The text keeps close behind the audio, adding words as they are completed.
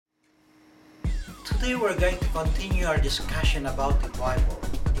Today we're going to continue our discussion about the Bible.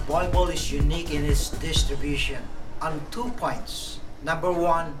 The Bible is unique in its distribution on 2 points. Number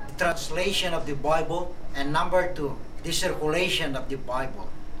 1, the translation of the Bible, and number 2, the circulation of the Bible.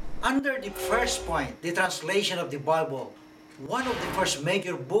 Under the first point, the translation of the Bible, one of the first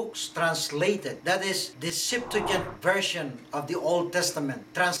major books translated, that is the Septuagint version of the Old Testament,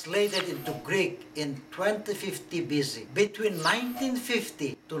 translated into Greek in 2050 BC. Between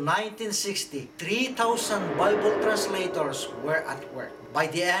 1950 to 1960, 3,000 Bible translators were at work. By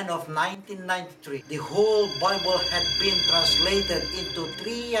the end of 1993, the whole Bible had been translated into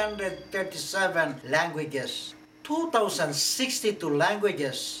 337 languages. 2,062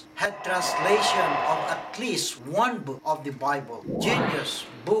 languages had translation of at least one book of the Bible. Guinness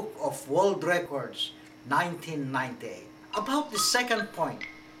Book of World Records, 1998. About the second point,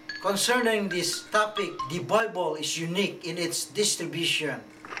 concerning this topic, the Bible is unique in its distribution,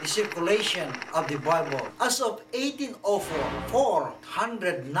 the circulation of the Bible. As of 1804,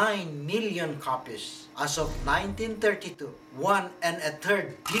 409 million copies. As of 1932,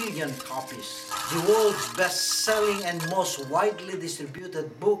 1.33 billion copies. The world's best-selling and most widely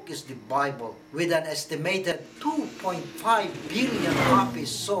distributed book is the Bible, with an estimated 2.5 billion copies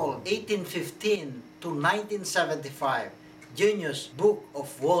sold 1815 to 1975. Guinness Book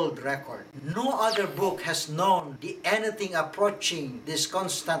of World Record. No other book has known anything approaching this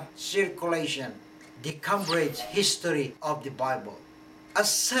constant circulation, the Cambridge history of the Bible.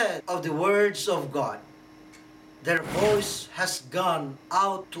 As said of the words of God, their voice has gone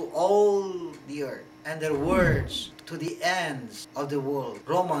out to all the earth, and their words to the ends of the world.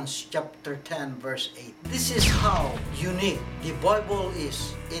 Romans chapter 10 verse 8. This is how unique the Bible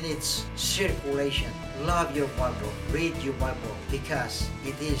is in its circulation. Love your Bible, read your Bible, because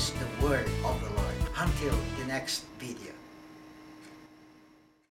it is the word of the Lord. Until the next video.